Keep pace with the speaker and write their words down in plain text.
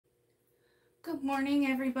Good morning,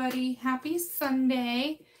 everybody. Happy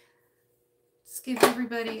Sunday. Let's give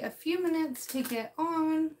everybody a few minutes to get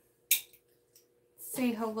on.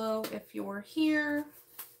 Say hello if you're here,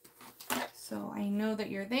 so I know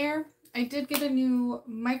that you're there. I did get a new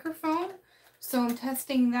microphone, so I'm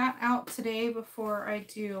testing that out today before I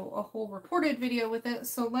do a whole recorded video with it.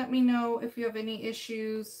 So let me know if you have any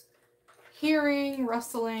issues hearing,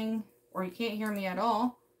 rustling, or you can't hear me at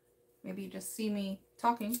all. Maybe you just see me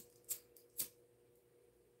talking.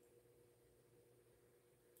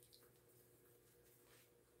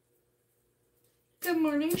 Good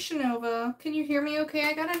morning, Shanova. Can you hear me okay?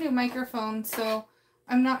 I got a new microphone, so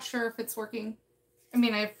I'm not sure if it's working. I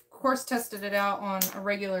mean, I of course tested it out on a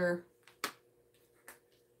regular,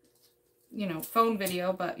 phone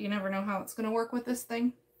video, but you never know how it's going to work with this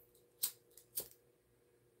thing.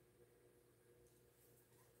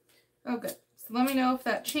 Oh, good. So let me know if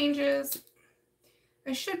that changes.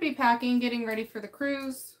 I should be packing, getting ready for the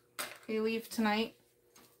cruise. We leave tonight,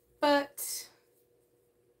 but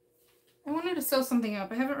I wanted to sew something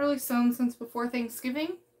up. I haven't really sewn since before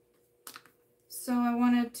Thanksgiving, so I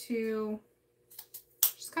wanted to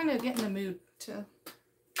just kind of get in the mood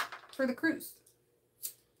for the cruise.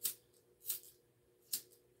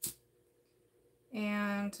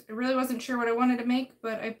 And I really wasn't sure what I wanted to make,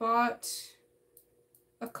 but I bought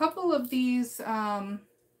a couple of these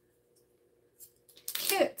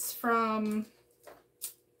kits from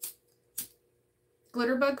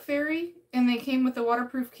Glitterbug Fairy, and they came with the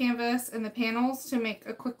waterproof canvas and the panels to make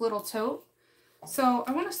a quick little tote. So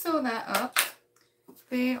I want to sew that up.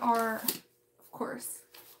 They are, of course,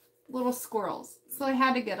 little squirrels. So I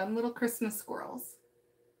had to get them, little Christmas squirrels.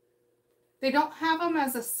 They don't have them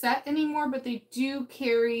as a set anymore, but they do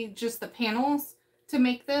carry just the panels to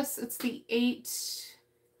make this. It's the 8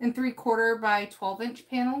 3/4 by 12-inch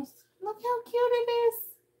panels. Look how cute it is.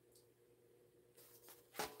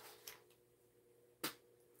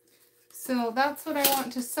 So that's what I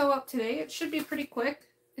want to sew up today. It should be pretty quick.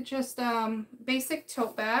 It's just basic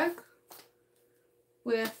tote bag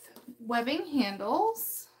with webbing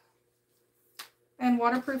handles and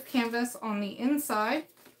waterproof canvas on the inside.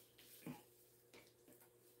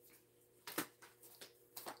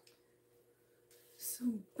 So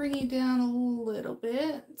bring it down a little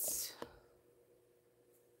bit.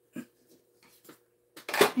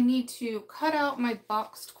 I need to cut out my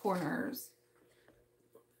boxed corners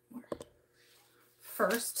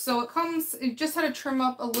first. So it just had to trim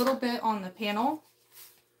up a little bit on the panel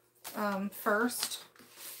first,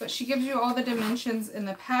 but she gives you all the dimensions in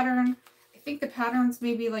the pattern. I think the pattern's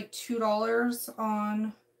maybe like $2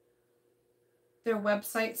 on their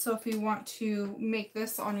website, so if you want to make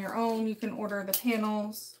this on your own, you can order the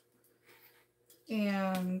panels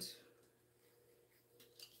and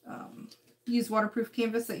use waterproof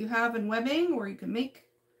canvas that you have and webbing, or you can make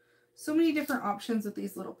so many different options with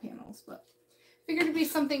these little panels, but figured it'd be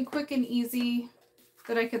something quick and easy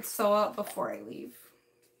that I could sew up before I leave.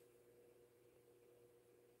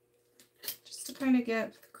 Just to kind of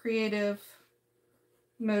get the creative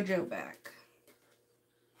mojo back.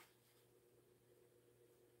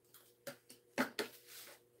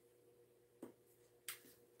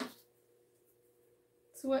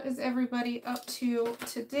 So what is everybody up to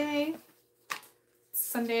today? It's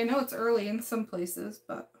Sunday. I know it's early in some places,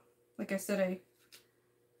 but like I said, I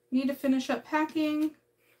need to finish up packing.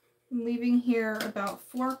 I'm leaving here about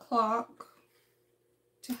 4 o'clock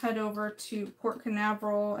to head over to Port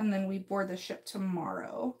Canaveral, and then we board the ship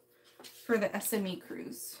tomorrow for the SME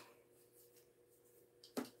cruise.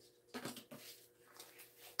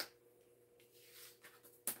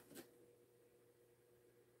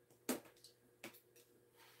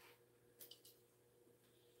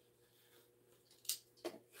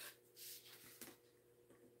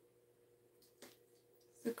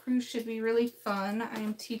 The cruise should be really fun. I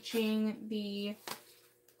am teaching the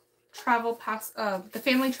the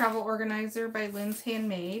Family Travel Organizer by Lynn's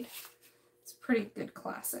Handmade. It's a pretty good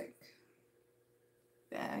classic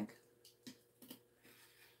bag.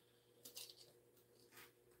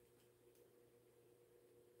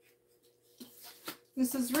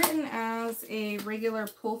 This is written as a regular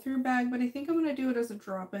pull-through bag, but I think I'm going to do it as a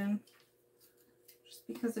drop-in, just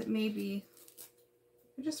because it may be.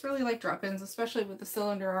 I just really like drop-ins, especially with the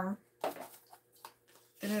cylinder arm.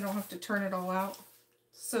 Then I don't have to turn it all out.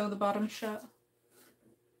 Sew the bottom shut.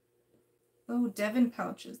 Oh, Devon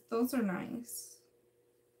pouches. Those are nice.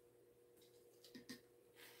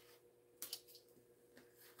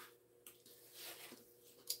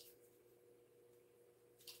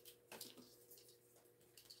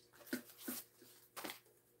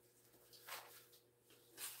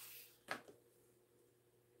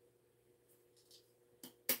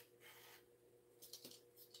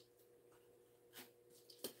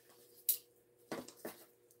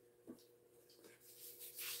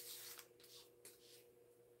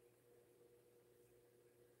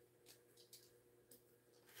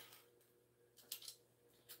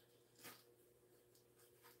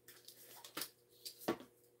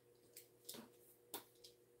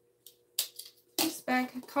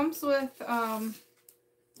 bag comes with, the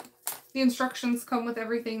instructions come with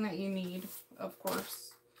everything that you need, of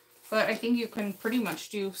course. But I think you can pretty much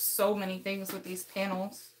do so many things with these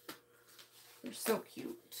panels. They're so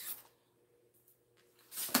cute.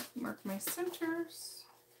 Mark my centers.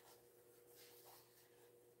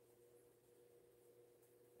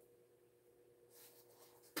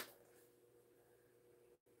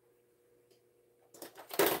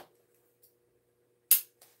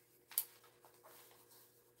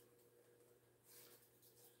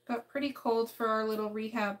 Got pretty cold for our little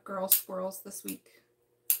rehab girl squirrels this week.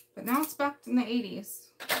 But now it's back in the 80s.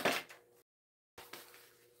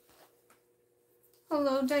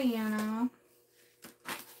 Hello, Diana.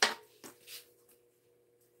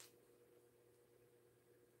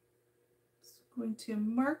 Just going to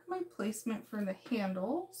mark my placement for the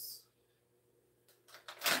handles.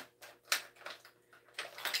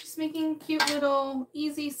 Just making a cute little,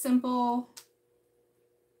 easy, simple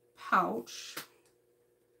pouch.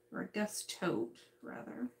 Or I guess tote,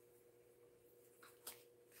 rather.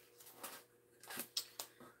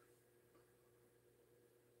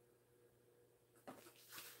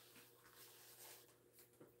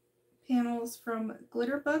 Panels from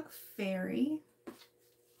Glitterbug Fairy.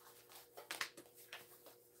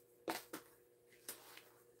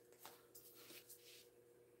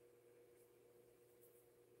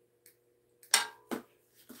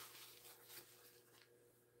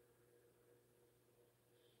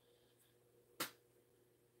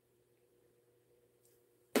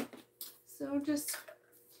 So just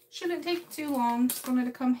shouldn't take too long. Just wanted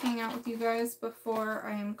to come hang out with you guys before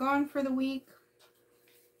I am gone for the week.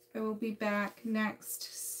 I will be back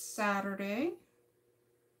next Saturday.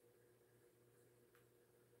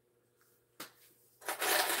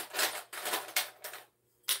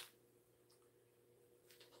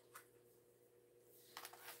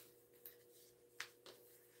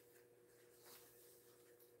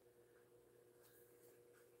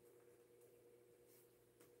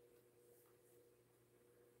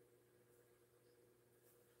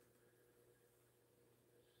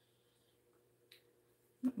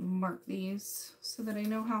 Mark these so that I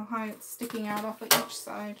know how high it's sticking out off of each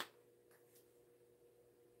side.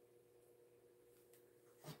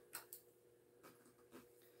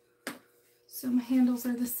 So my handles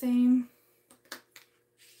are the same.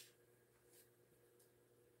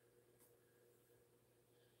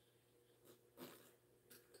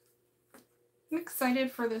 I'm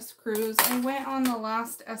excited for this cruise. I went on the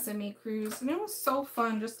last SME cruise and it was so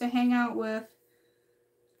fun just to hang out with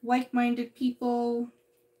like-minded people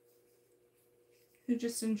who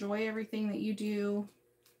just enjoy everything that you do.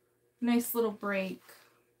 Nice little break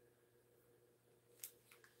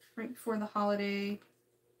right before the holiday.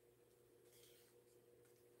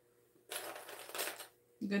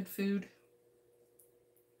 Good food.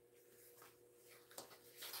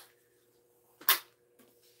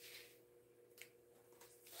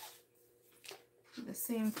 Do the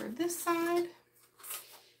same for this side.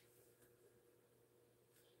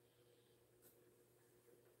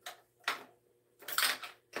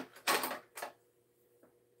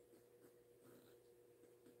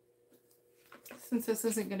 Since this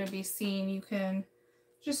isn't going to be seen, you can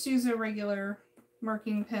just use a regular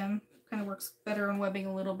marking pen. Kind of works better on webbing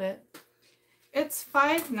a little bit. It's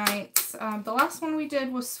 5 nights. The last one we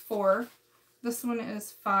did was 4. This one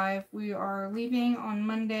is 5. We are leaving on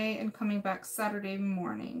Monday and coming back Saturday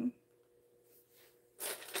morning.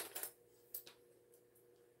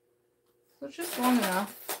 So it's just long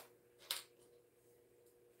enough.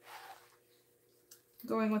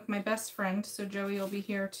 Going with my best friend, so Joey will be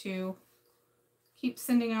here to keep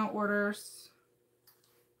sending out orders,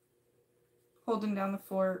 holding down the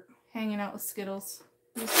fort, hanging out with Skittles,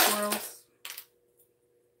 these squirrels.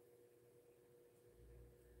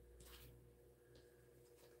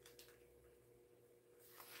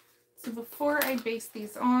 So before I base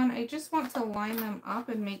these on, I just want to line them up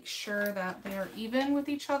and make sure that they are even with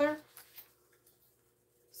each other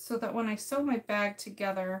so that when I sew my bag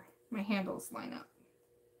together, my handles line up.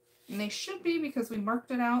 And they should be because we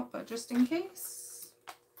marked it out, but just in case.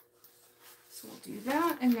 So we'll do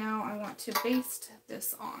that, and now I want to baste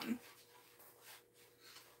this on.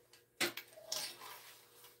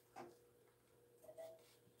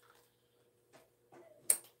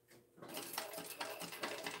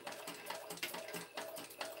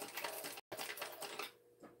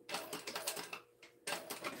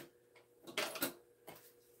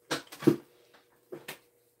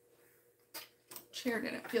 Chair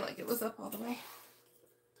didn't feel like it was up all the way.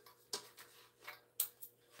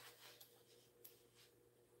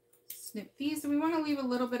 Snip these, and we want to leave a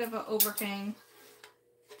little bit of an overhang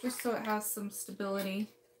just so it has some stability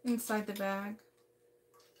inside the bag.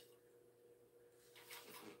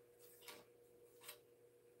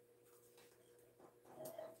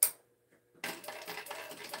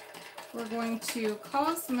 We're going to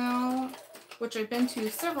Cozumel, which I've been to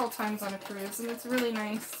several times on a cruise, and it's a really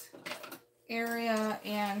nice area,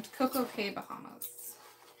 and Coco Cay, Bahamas.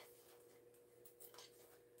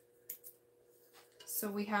 So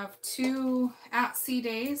we have 2 at-sea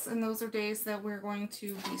days, and those are days that we're going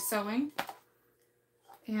to be sewing.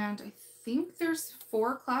 And I think there's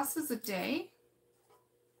 4 classes a day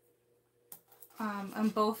on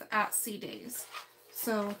both at-sea days.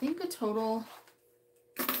 So I think a total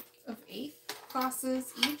of 8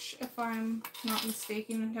 classes each, if I'm not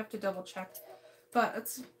mistaken. I have to double check. But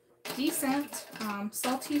it's decent.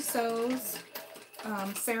 Salty Sews,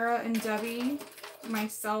 Sarah and Debbie,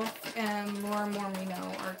 myself, and Laura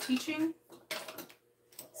Mormino are teaching.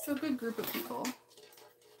 So good group of people.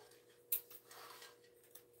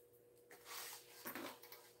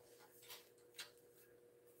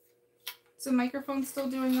 Is the microphone still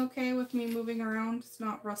doing okay with me moving around? It's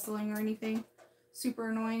not rustling or anything super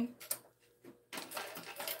annoying.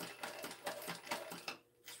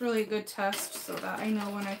 It's really a good test so that I know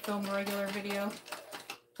when I film a regular video.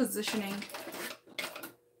 Positioning.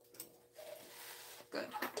 Good.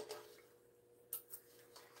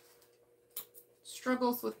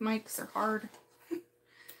 Struggles with mics are hard.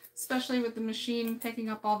 Especially with the machine picking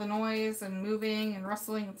up all the noise and moving and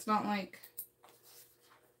rustling. It's not like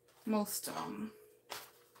most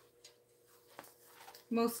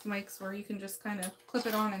mics where you can just kind of clip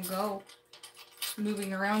it on and go,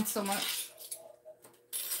 moving around so much.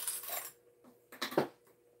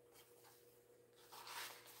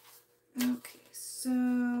 Okay,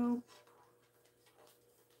 so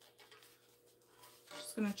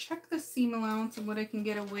just gonna check the seam allowance and what I can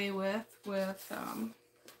get away with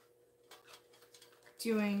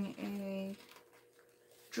doing a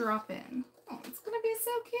drop-in. Oh, it's gonna be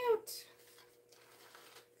so cute.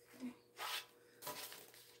 Okay.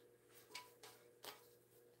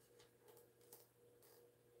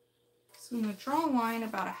 So I'm gonna draw a line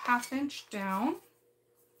about a 1/2 inch down.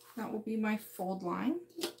 That will be my fold line.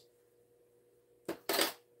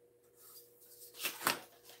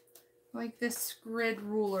 I like this grid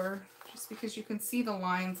ruler just because you can see the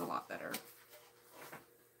lines a lot better.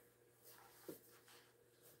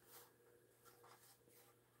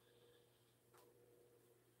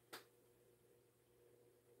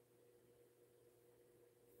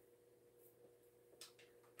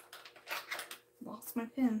 Lost my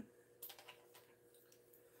pen.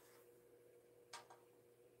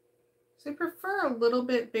 So I prefer a little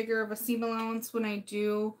bit bigger of a seam allowance when I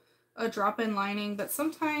do a drop-in lining, but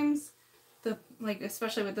sometimes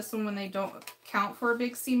especially with this one, when they don't count for a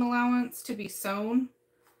big seam allowance to be sewn,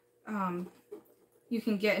 you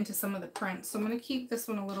can get into some of the prints. So I'm going to keep this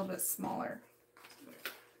one a little bit smaller.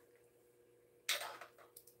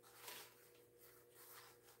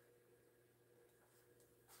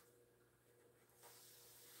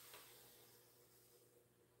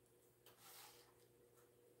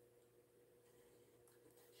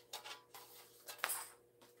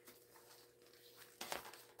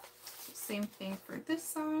 Same thing for this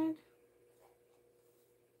side.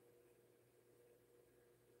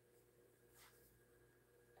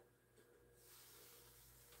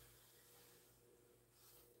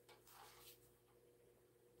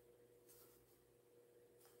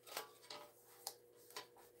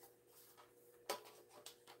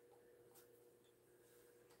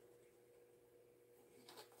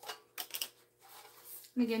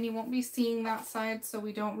 And again, you won't be seeing that side, so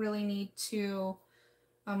we don't really need to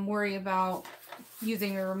worry about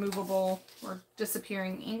using a removable or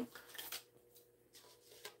disappearing ink.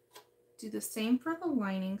 Do the same for the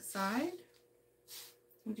lining side.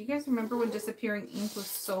 Do you guys remember when disappearing ink was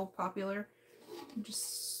so popular? It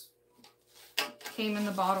just came in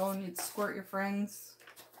the bottle and you'd squirt your friends.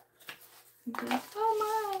 You'd be like, oh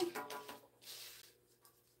my!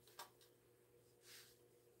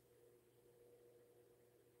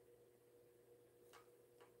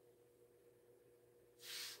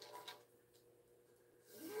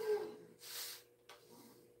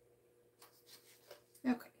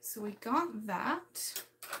 Okay, so we got that.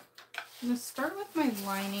 I'm going to start with my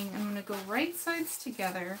lining. I'm going to go right sides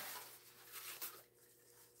together.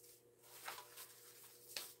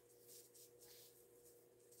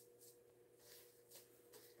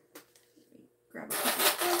 Grab a couple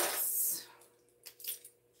of books.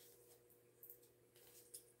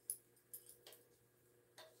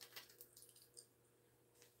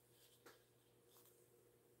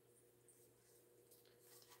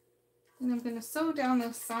 And I'm going to sew down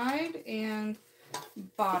the side and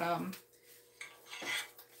bottom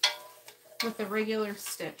with a regular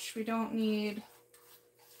stitch. We don't need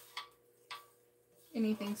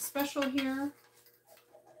anything special here.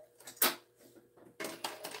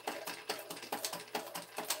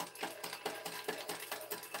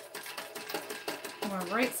 Our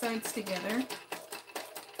right sides together.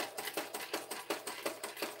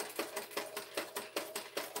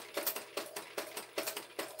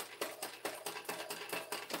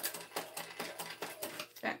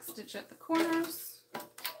 Back stitch at the corners,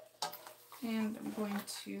 and I'm going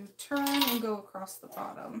to turn and go across the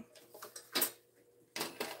bottom.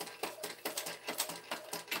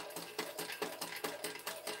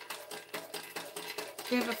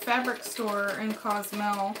 They have a fabric store in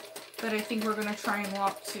Cozumel that I think we're going to try and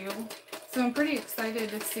walk to. So I'm pretty excited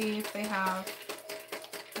to see if they have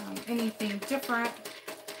anything different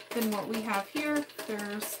than what we have here.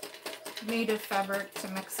 There's native fabric to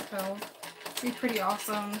Mexico. It'd be pretty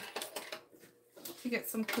awesome to get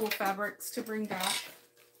some cool fabrics to bring back.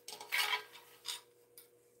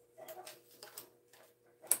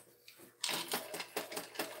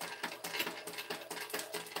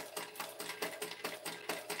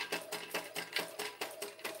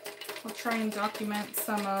 I'll try and document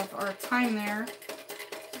some of our time there.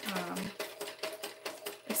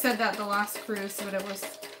 I said that the last cruise, but it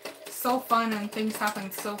was so fun and things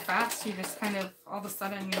happen so fast. You just kind of, all of a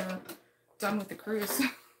sudden, you're done with the cruise.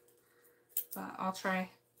 But I'll try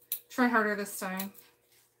harder this time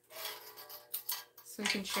so I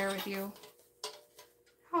can share with you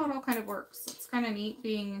how it all kind of works. It's kind of neat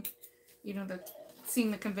being, you know, seeing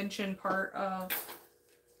the convention part of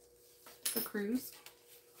the cruise.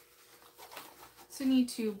 So we need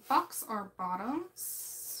to box our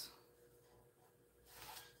bottoms.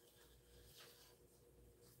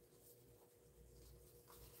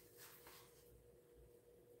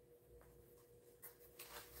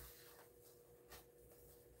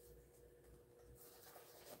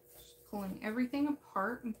 Just pulling everything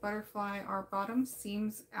apart and butterfly our bottom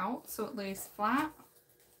seams out so it lays flat.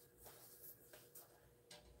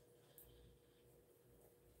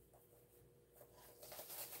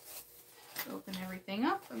 Open everything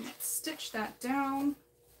up and stitch that down.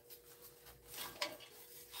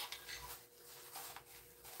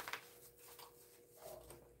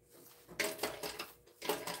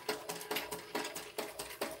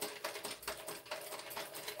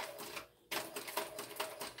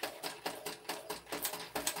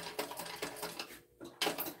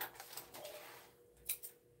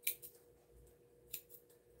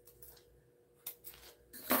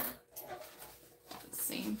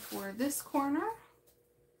 Same for this corner.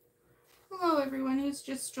 Hello everyone who's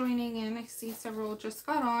just joining in. I see several just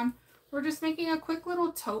got on. We're just making a quick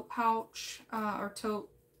little tote pouch or tote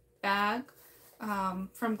bag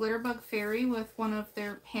from Glitterbug Fairy with one of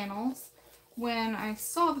their panels. When I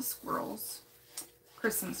saw the squirrels,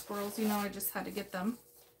 Christmas squirrels, you know, I just had to get them.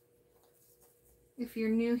 If you're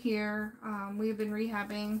new here, we've been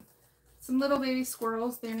rehabbing some little baby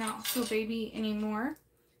squirrels. They're not so baby anymore.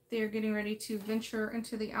 They're getting ready to venture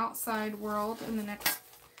into the outside world in the next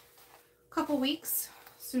couple weeks,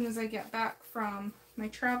 as soon as I get back from my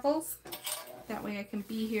travels. That way I can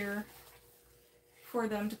be here for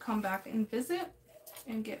them to come back and visit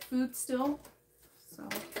and get food still. So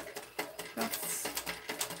that's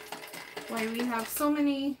why we have so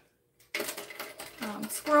many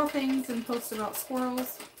squirrel things and posts about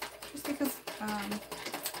squirrels, just because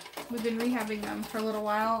we've been rehabbing them for a little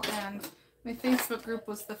while, and my Facebook group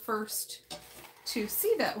was the first to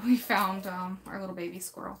see that we found our little baby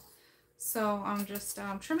squirrel. So I'm just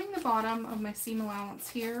trimming the bottom of my seam allowance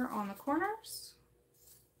here on the corners.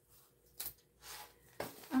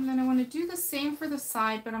 And then I want to do the same for the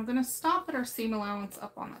side, but I'm going to stop at our seam allowance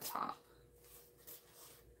up on the top.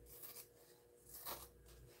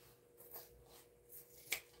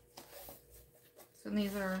 So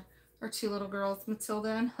these are our two little girls, Matilda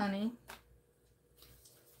and Honey.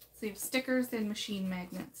 So you have stickers and machine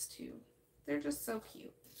magnets too. They're just so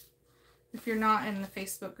cute. If you're not in the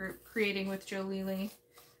Facebook group Creating with Joleelee,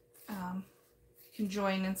 you can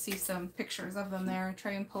join and see some pictures of them there. I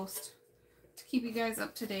try and post to keep you guys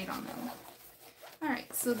up to date on them.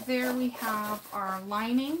 Alright, so there we have our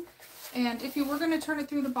lining. And if you were going to turn it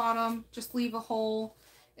through the bottom, just leave a hole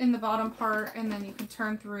in the bottom part and then you can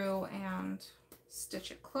turn through and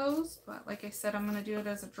stitch it closed. But like I said, I'm going to do it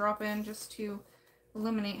as a drop-in just to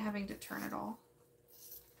eliminate having to turn it all.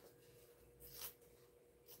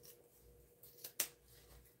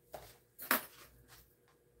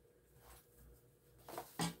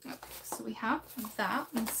 Okay, so we have that,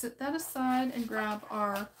 and set that aside and grab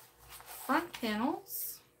our front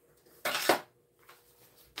panels. Our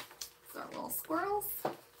little squirrels.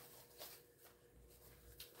 I'm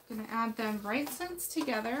going to add them right sides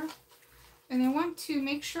together. And I want to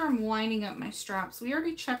make sure I'm lining up my straps. We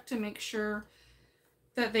already checked to make sure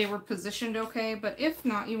that they were positioned okay, but if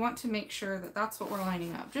not, you want to make sure that that's what we're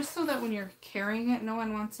lining up, just so that when you're carrying it, no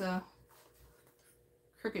one wants a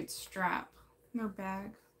crooked strap in their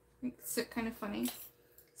bag. Makes it kind of funny.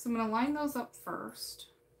 So I'm going to line those up first.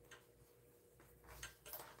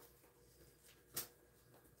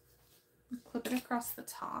 Clip it across the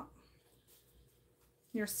top.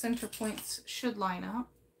 Your center points should line up.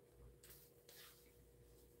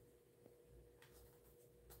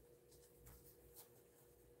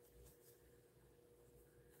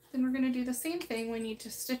 Then we're going to do the same thing. We need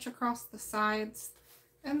to stitch across the sides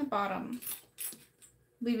and the bottom,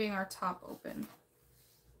 leaving our top open.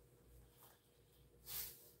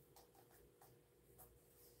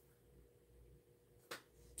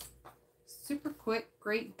 Super quick,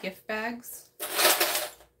 great gift bags. You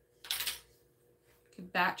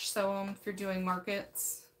could batch sew them if you're doing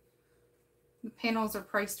markets. The panels are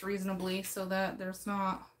priced reasonably so that there's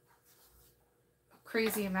not a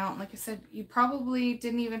crazy amount. Like I said, you probably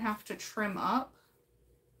didn't even have to trim up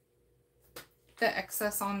the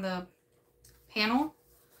excess on the panel.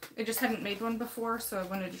 I just hadn't made one before, so I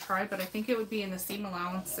wanted to try, but I think it would be in the seam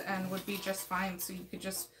allowance and would be just fine. So you could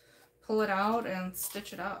just pull it out and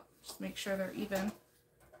stitch it up. Just make sure they're even.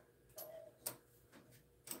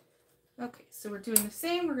 Okay, so we're doing the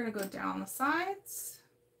same. We're going to go down the sides.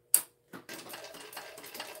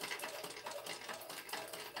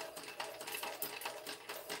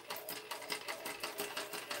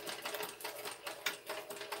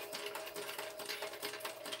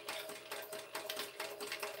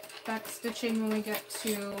 Back stitching when we get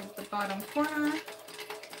to the bottom corner.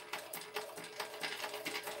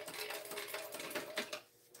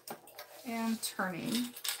 And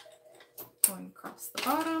turning, going across the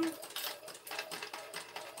bottom.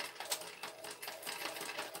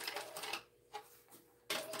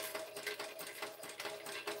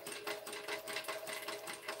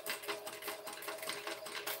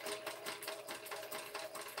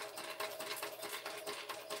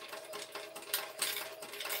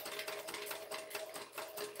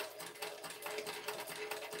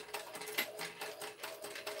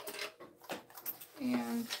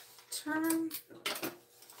 And turn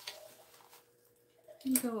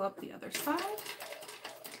and go up the other side.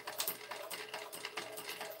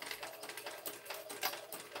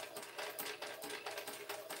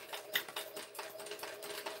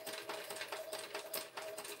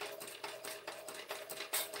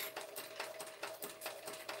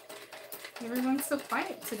 Everyone's so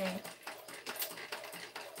quiet today.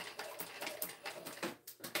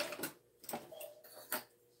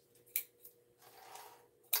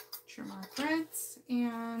 Trim our threads,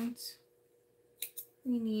 and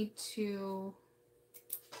we need to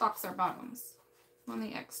box our bottoms on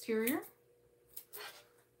the exterior.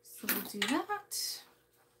 So we'll do that.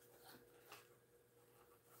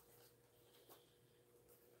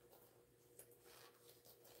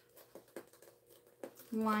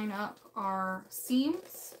 Line up our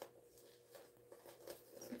seams.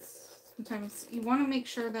 Sometimes you want to make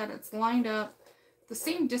sure that it's lined up the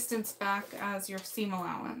same distance back as your seam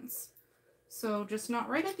allowance. So just not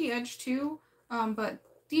right at the edge too, but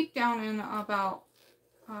deep down in about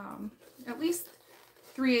at least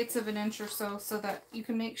 3/8 of an inch or so, so that you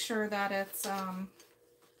can make sure that it's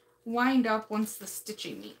lined up once the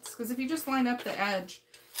stitching meets. Because if you just line up the edge,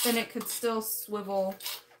 then it could still swivel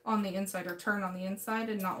on the inside or turn on the inside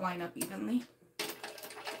and not line up evenly.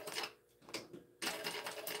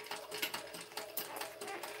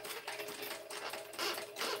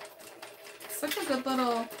 Such a good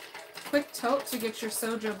little quick tote to get your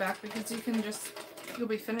Sewjo back, because you'll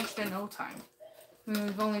be finished in no time. And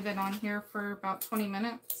we've only been on here for about 20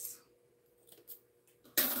 minutes.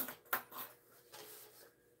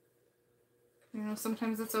 You know,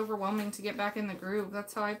 sometimes it's overwhelming to get back in the groove.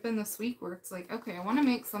 That's how I've been this week, where it's like, okay, I want to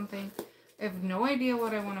make something. I have no idea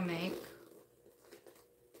what I want to make.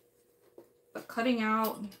 But cutting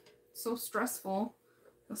out, so stressful.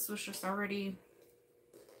 This was just already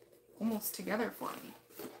almost together for me.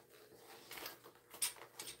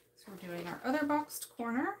 So we're doing our other boxed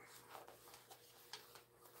corner.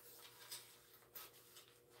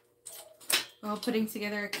 While putting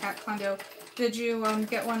together a cat condo. Did you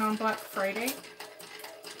get one on Black Friday?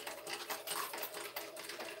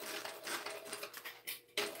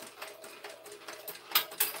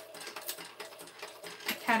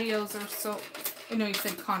 Catios are so, I know you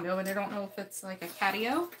said condo, and I don't know if it's like a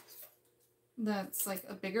catio. that's like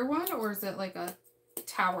a bigger one, or is it like a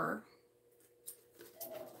tower?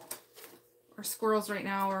 Our squirrels right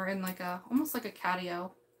now are in like a, almost like a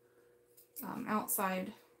catio,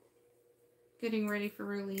 outside, getting ready for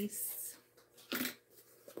release. Okay,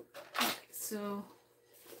 so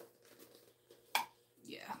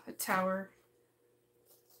yeah, a tower.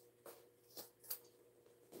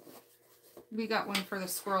 We got one for the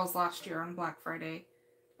squirrels last year on Black Friday,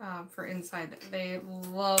 for inside. They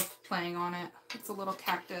love playing on it. It's a little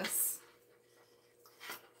cactus.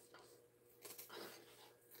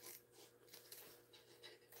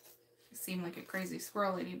 I seem like a crazy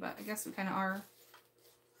squirrel lady, but I guess we kind of are.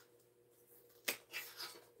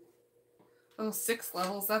 Oh, 6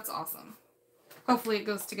 levels. That's awesome. Hopefully it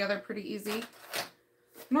goes together pretty easy.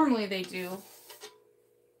 Normally they do.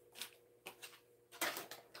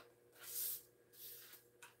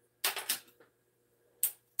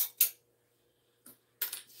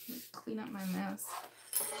 Clean up my mess.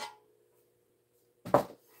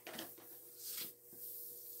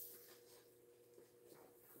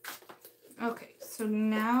 Okay, so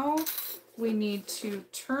now we need to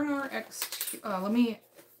turn our let me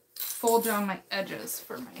fold down my edges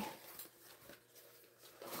for my,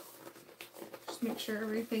 just make sure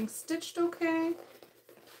everything's stitched okay.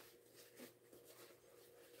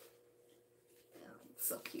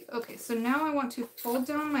 So cute. Okay, so now I want to fold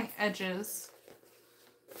down my edges.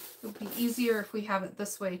 It'll be easier if we have it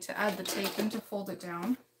this way to add the tape and to fold it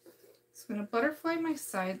down. So I'm going to butterfly my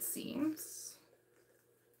side seams.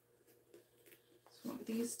 So I want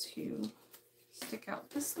these to stick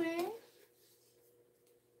out this way.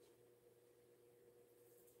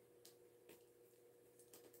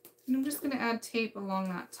 And I'm just going to add tape along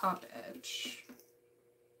that top edge.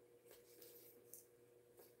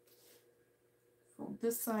 Fold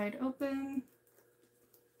this side open.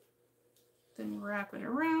 Then wrap it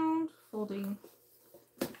around, folding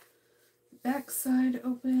the back side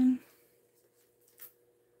open.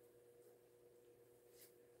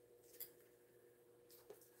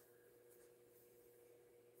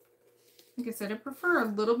 Like I said, I prefer a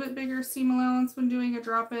little bit bigger seam allowance when doing a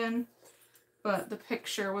drop-in, but the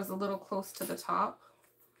picture was a little close to the top,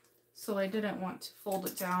 so I didn't want to fold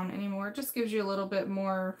it down anymore. It just gives you a little bit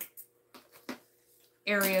more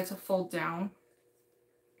area to fold down.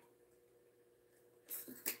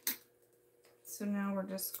 So now we're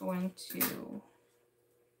just going to,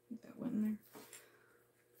 get that one there,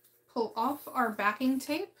 pull off our backing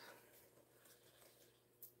tape,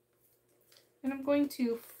 and I'm going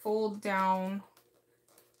to fold down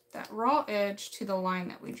that raw edge to the line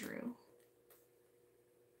that we drew.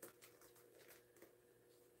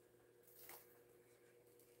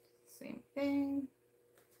 Same thing,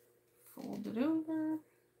 fold it over.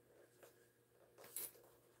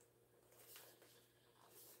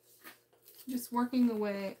 Just working the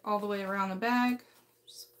way all the way around the bag,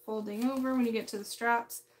 just folding over. When you get to the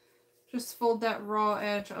straps, just fold that raw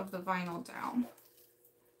edge of the vinyl down.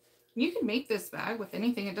 You can make this bag with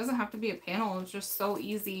anything. It doesn't have to be a panel. It's just so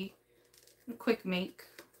easy, a quick make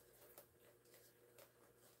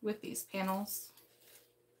with these panels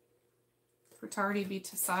for it to already be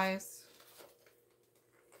to size.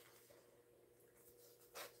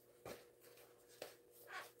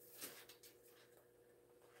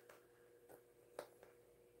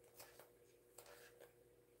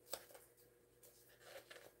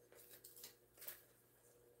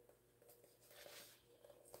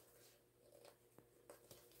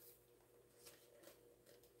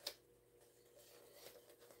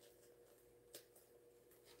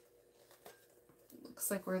 Looks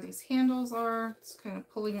like where these handles are, it's kind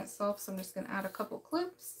of pulling itself, so I'm just going to add a couple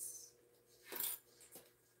clips.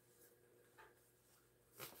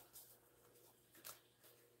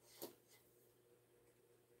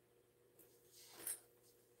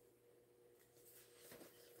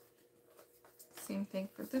 Same thing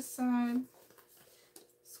for this side.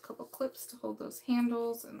 Just a couple clips to hold those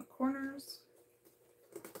handles in the corners.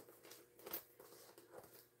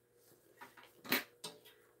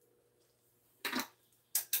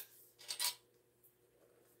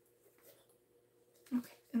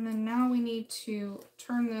 Okay, and then now we need to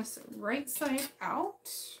turn this right side out.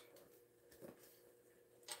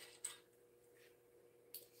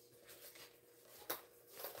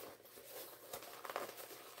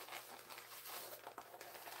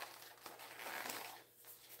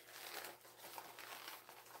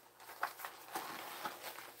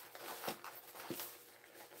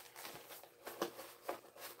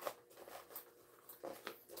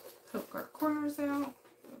 Poke our corners out.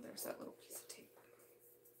 Oh, there's that little piece of tape.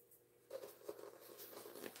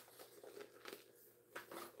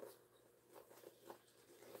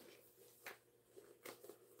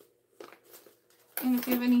 And if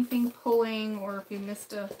you have anything pulling or if you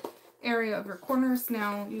missed a area of your corners,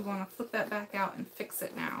 now you want to flip that back out and fix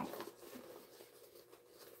it now.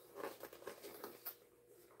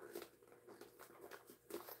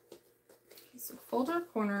 Okay, so fold our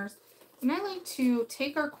corners. And I like to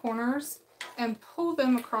take our corners and pull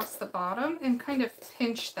them across the bottom and kind of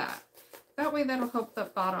pinch that. That way that'll help the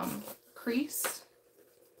bottom crease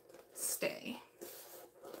stay.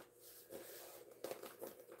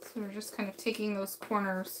 So we're just kind of taking those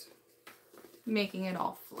corners, making it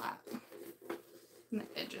all flat. And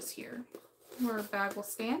the edges here where our bag will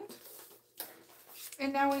stand.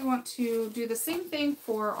 And now we want to do the same thing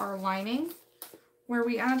for our lining, where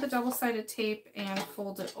we add the double-sided tape and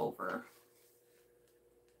fold it over.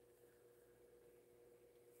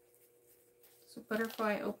 So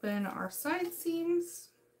butterfly open our side seams.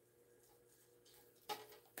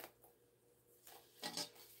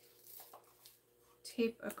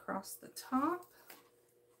 Tape across the top.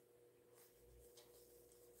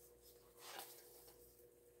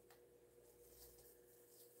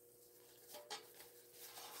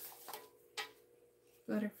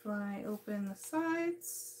 Butterfly open the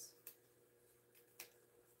sides.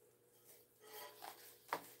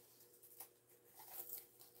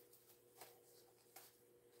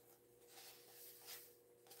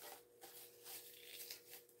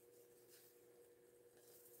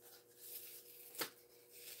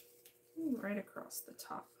 Right across the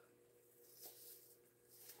top.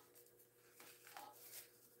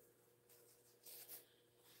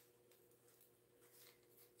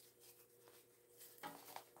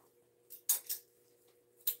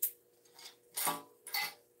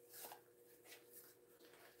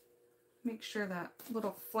 Make sure that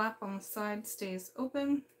little flap on the side stays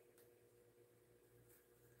open.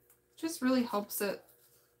 Just really helps it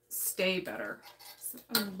stay better.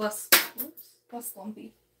 Less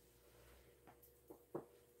lumpy.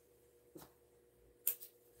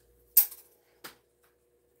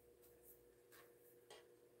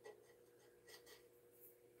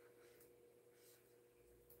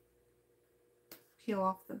 Peel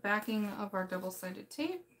off the backing of our double-sided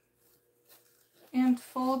tape and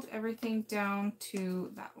fold everything down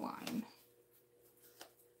to that line.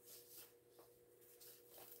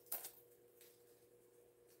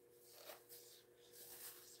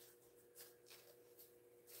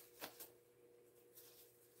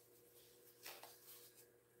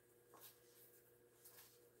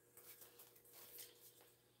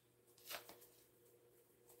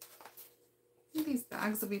 These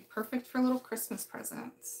bags will be perfect for little Christmas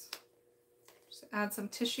presents. Just add some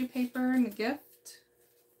tissue paper and a gift.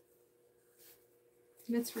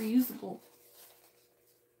 And it's reusable.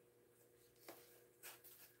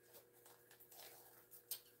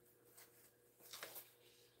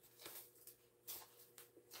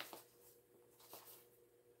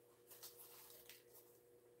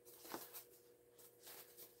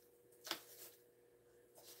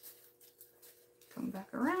 Come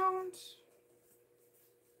back around.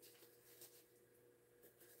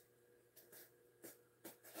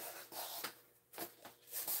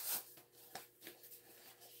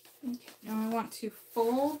 Okay, now I want to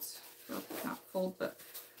fold, or not fold, but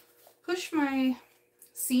push my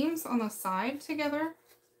seams on the side together.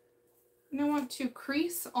 And I want to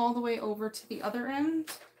crease all the way over to the other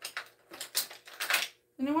end.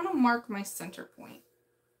 And I want to mark my center point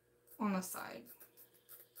on the side.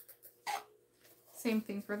 Same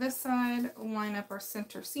thing for this side. Line up our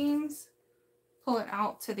center seams, pull it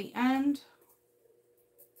out to the end.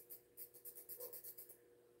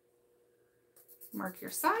 Mark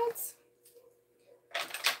your sides.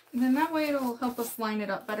 And then that way it'll help us line it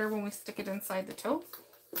up better when we stick it inside the tote.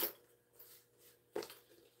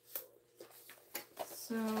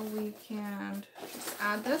 So we can just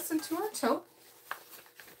add this into our tote.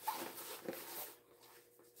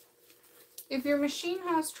 If your machine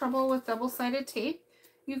has trouble with double-sided tape,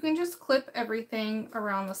 you can just clip everything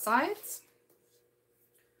around the sides.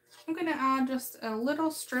 I'm going to add just a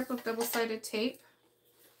little strip of double-sided tape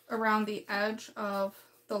around the edge of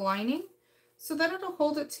the lining so that it'll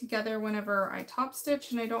hold it together whenever I top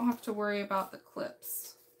stitch and I don't have to worry about the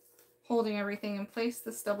clips holding everything in place.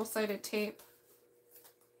 This double-sided tape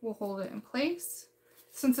will hold it in place.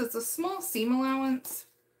 Since it's a small seam allowance,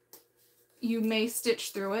 you may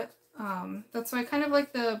stitch through it. That's why I kind of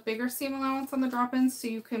like the bigger seam allowance on the drop-ins, so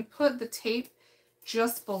you can put the tape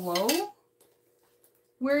just below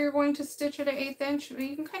where you're going to stitch at an 1/8 inch. But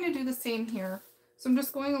you can kind of do the same here. So I'm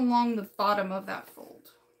just going along the bottom of that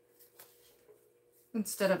fold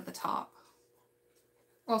instead of the top.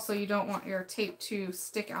 Also, you don't want your tape to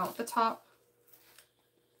stick out the top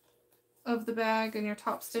of the bag and your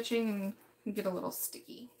top stitching and can get a little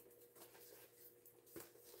sticky.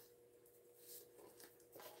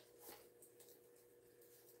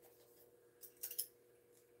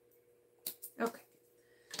 Okay,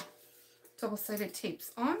 double-sided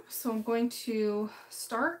tape's on, so I'm going to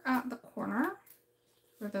start at the corner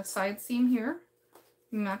or the side seam here,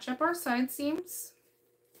 match up our side seams.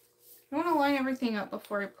 I want to line everything up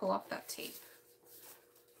before I pull off that tape.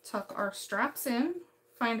 Tuck our straps in,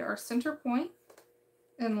 find our center point,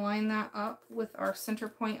 and line that up with our center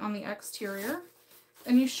point on the exterior.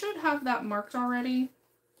 And you should have that marked already,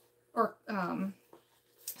 or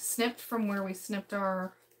snipped from where we snipped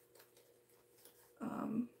our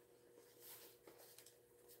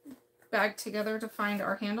bag together to find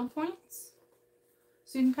our handle points.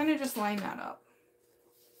 So you can kind of just line that up.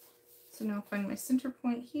 So now find my center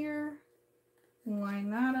point here, line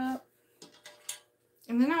that up.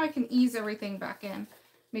 And then now I can ease everything back in.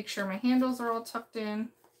 Make sure my handles are all tucked in.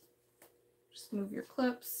 Just move your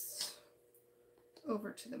clips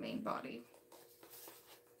over to the main body.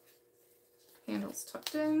 Handles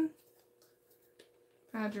tucked in.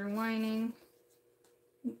 Add your lining.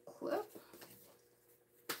 Clip.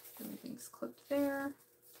 Everything's clipped there.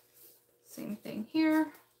 Same thing here.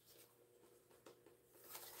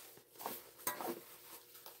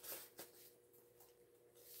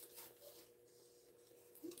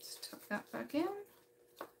 Let's tuck that back in.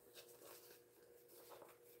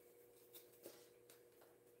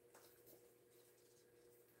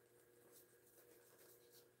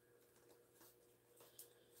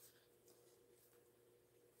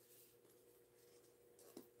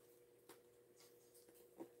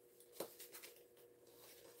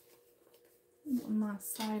 One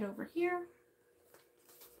last side over here.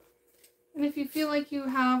 And if you feel like you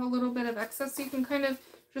have a little bit of excess, you can kind of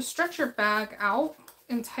just stretch your bag out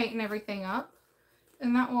and tighten everything up,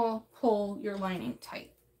 and that will pull your lining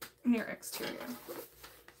tight in your exterior.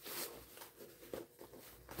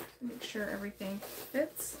 Make sure everything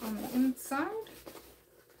fits on the inside.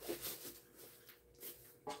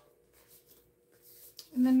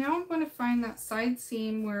 And then now I'm going to find that side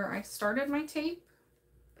seam where I started my tape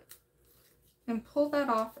and pull that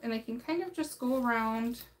off, and I can kind of just go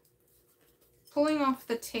around pulling off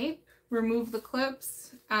the tape, remove the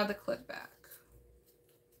clips, add the clip back.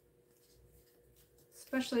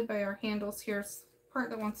 Especially by our handles, here's the part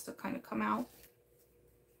that wants to kind of come out.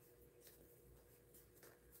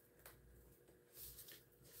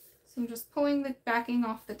 So I'm just pulling the backing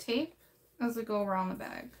off the tape as we go around the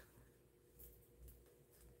bag.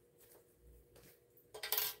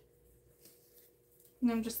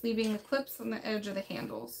 And I'm just leaving the clips on the edge of the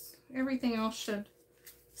handles. Everything else should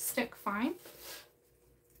stick fine.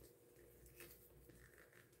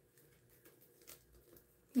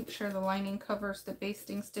 Make sure the lining covers the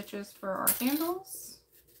basting stitches for our handles.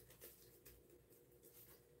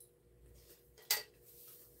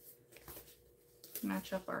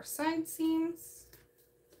 Match up our side seams.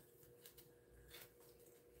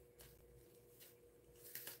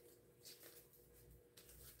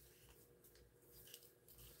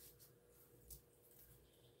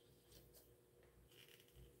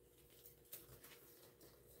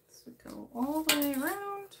 So we go all the way around.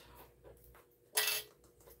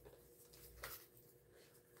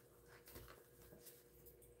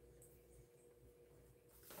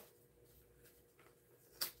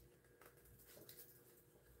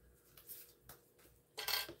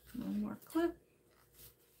 One more clip.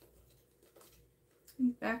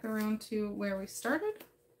 And back around to where we started.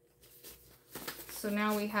 So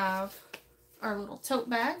now we have our little tote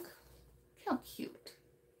bag. Look how cute.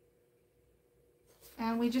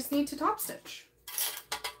 And we just need to top stitch.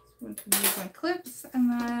 So I'm going to use my clips, and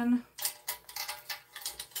then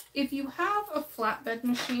if you have a flatbed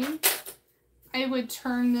machine, I would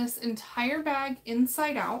turn this entire bag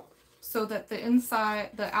inside out so that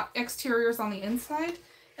the exterior is on the inside,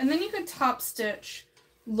 and then you could top stitch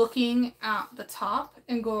looking at the top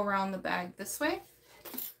and go around the bag this way.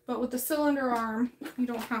 But with the cylinder arm, you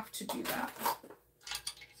don't have to do that.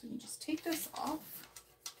 So you just take this off.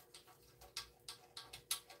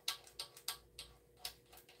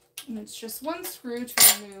 And it's just one screw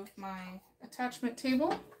to remove my attachment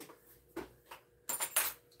table.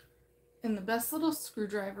 And the best little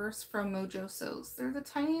screwdrivers from Mojo Sews. They're the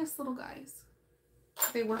tiniest little guys.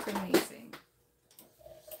 They work amazing.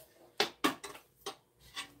 So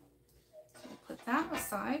put that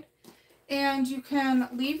aside. And you can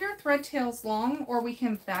leave your thread tails long, or we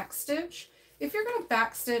can backstitch. If you're going to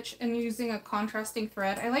backstitch and using a contrasting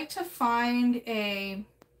thread, I like to find a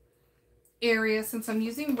area, since I'm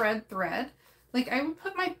using red thread, Like I would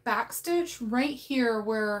put my back stitch right here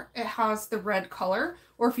where it has the red color,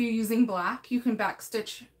 or if you're using black, you can back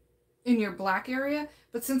stitch in your black area.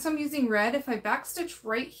 But since I'm using red, if I back stitch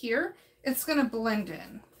right here, it's gonna blend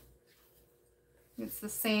in. It's the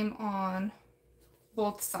same on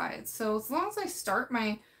both sides. So as long as I start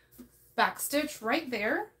my back stitch right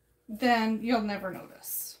there, then you'll never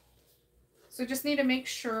notice. So I just need to make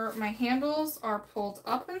sure my handles are pulled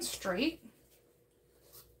up and straight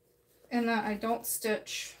and that I don't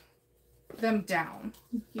stitch them down.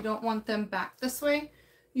 You don't want them back this way,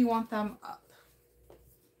 you want them up.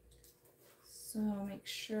 So make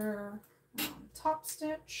sure top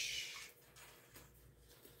stitch,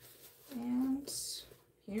 and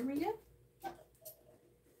here we go.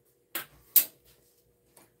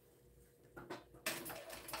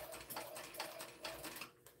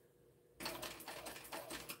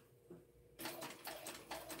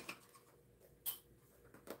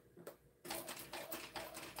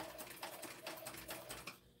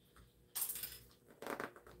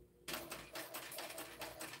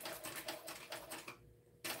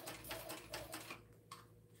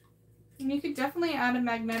 And you could definitely add a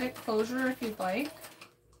magnetic closure if you'd like.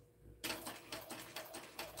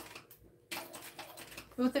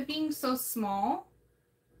 But with it being so small,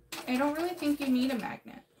 I don't really think you need a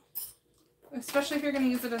magnet. Especially if you're going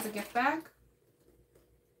to use it as a gift bag.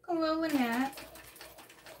 Hello, Lynette.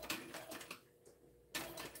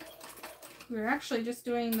 We're actually just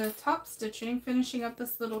doing the top stitching, finishing up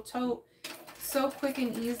this little tote. So quick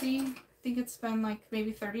and easy. I think it's been like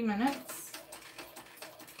maybe 30 minutes.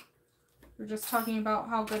 We're just talking about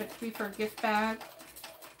how good it could be for a gift bag.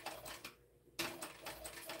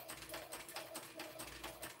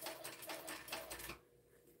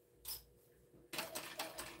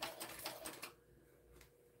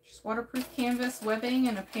 Just waterproof canvas, webbing,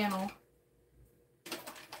 and a panel.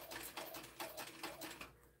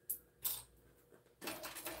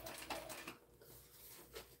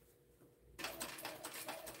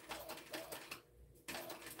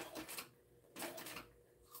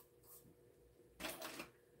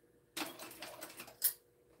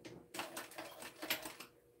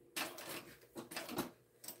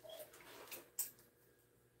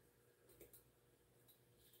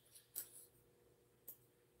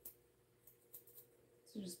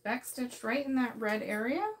 So just backstitch right in that red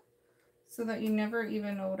area so that you never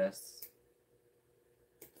even notice.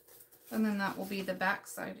 And then that will be the back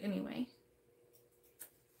side anyway.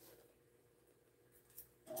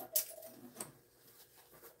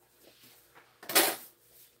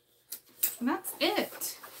 And that's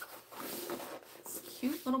it. It's a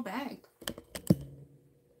cute little bag.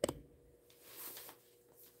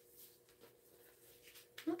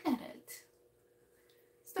 Look at it.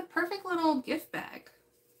 It's the perfect little gift bag.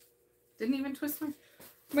 Didn't even twist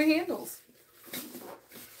my handles.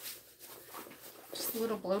 Just a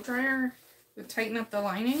little blow dryer would tighten up the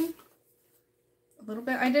lining a little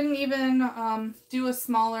bit. I didn't even do a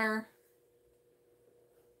smaller.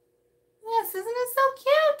 Yes, isn't it so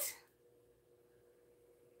cute?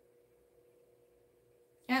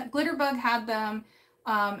 Yeah, Glitterbug had them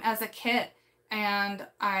as a kit, and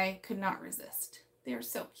I could not resist. They're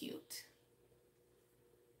so cute.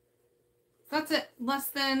 That's it. Less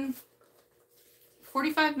than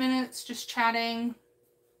 45 minutes just chatting,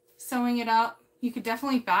 sewing it up. You could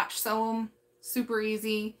definitely batch sew them. Super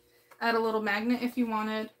easy. Add a little magnet if you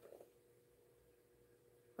wanted.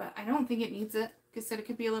 But I don't think it needs it. Like I said, it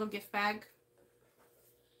could be a little gift bag.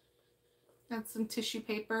 Add some tissue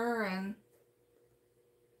paper and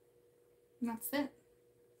that's it.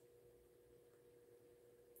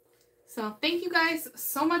 So thank you guys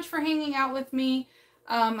so much for hanging out with me.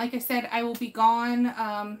 Like I said, I will be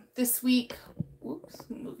gone this week. Whoops,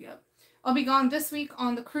 move you up. I'll be gone this week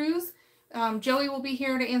on the cruise. Joey will be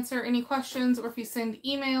here to answer any questions or if you send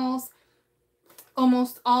emails.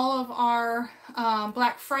 Almost all of our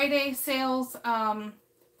Black Friday sales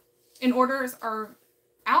and orders are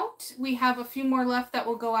out. We have a few more left that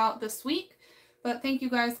will go out this week. But thank you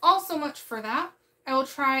guys all so much for that. I will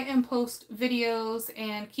try and post videos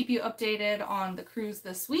and keep you updated on the cruise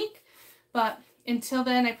this week. But until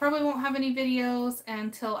then, I probably won't have any videos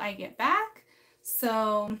until I get back.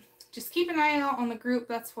 So just keep an eye out on the group.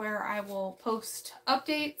 That's where I will post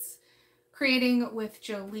updates. Creating with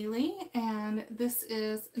Joleelee, and this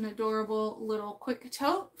is an adorable little quick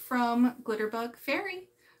tote from Glitterbug Fairy.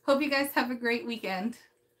 Hope you guys have a great weekend.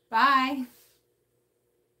 Bye!